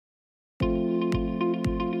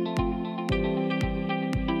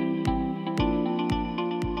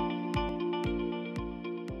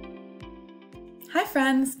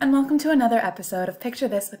friends, and welcome to another episode of Picture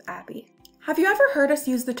This with Abby. Have you ever heard us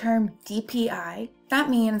use the term DPI? That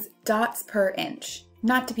means dots per inch,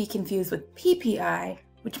 not to be confused with PPI,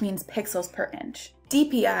 which means pixels per inch.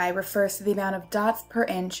 DPI refers to the amount of dots per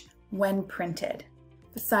inch when printed.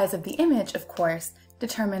 The size of the image, of course,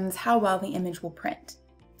 determines how well the image will print.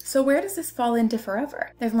 So where does this fall into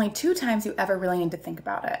forever? There's only two times you ever really need to think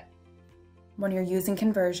about it. When you're using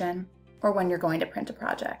conversion, or when you're going to print a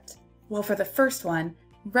project. Well, for the first one,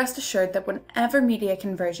 rest assured that whenever media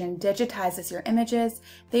conversion digitizes your images,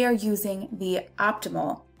 they are using the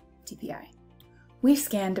optimal DPI. We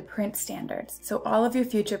scan to print standards, so all of your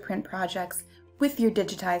future print projects with your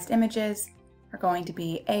digitized images are going to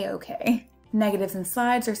be A-OK. Negatives and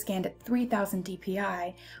slides are scanned at 3000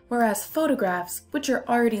 DPI, whereas photographs, which are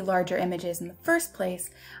already larger images in the first place,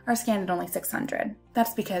 are scanned at only 600.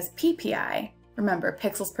 That's because PPI, remember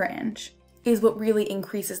pixels per inch, is what really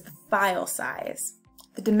increases the file size.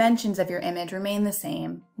 The dimensions of your image remain the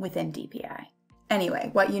same within DPI. Anyway,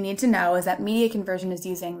 what you need to know is that media conversion is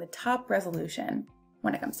using the top resolution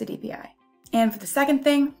when it comes to DPI. And for the second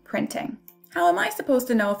thing, printing. How am I supposed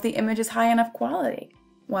to know if the image is high enough quality?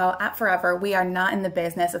 Well, at Forever, we are not in the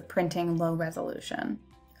business of printing low resolution.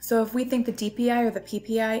 So if we think the DPI or the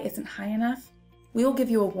PPI isn't high enough, we will give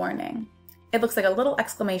you a warning. It looks like a little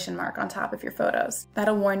exclamation mark on top of your photos.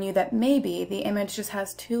 That'll warn you that maybe the image just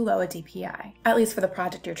has too low a DPI, at least for the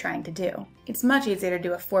project you're trying to do. It's much easier to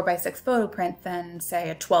do a 4x6 photo print than, say,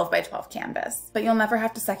 a 12x12 canvas. But you'll never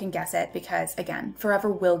have to second guess it because, again,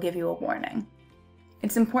 Forever will give you a warning.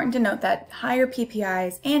 It's important to note that higher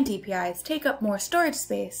PPIs and DPIs take up more storage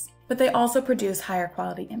space, but they also produce higher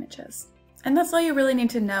quality images. And that's all you really need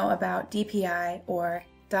to know about DPI, or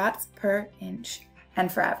dots per inch,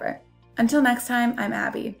 and Forever. Until next time, I'm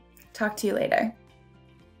Abby. Talk to you later.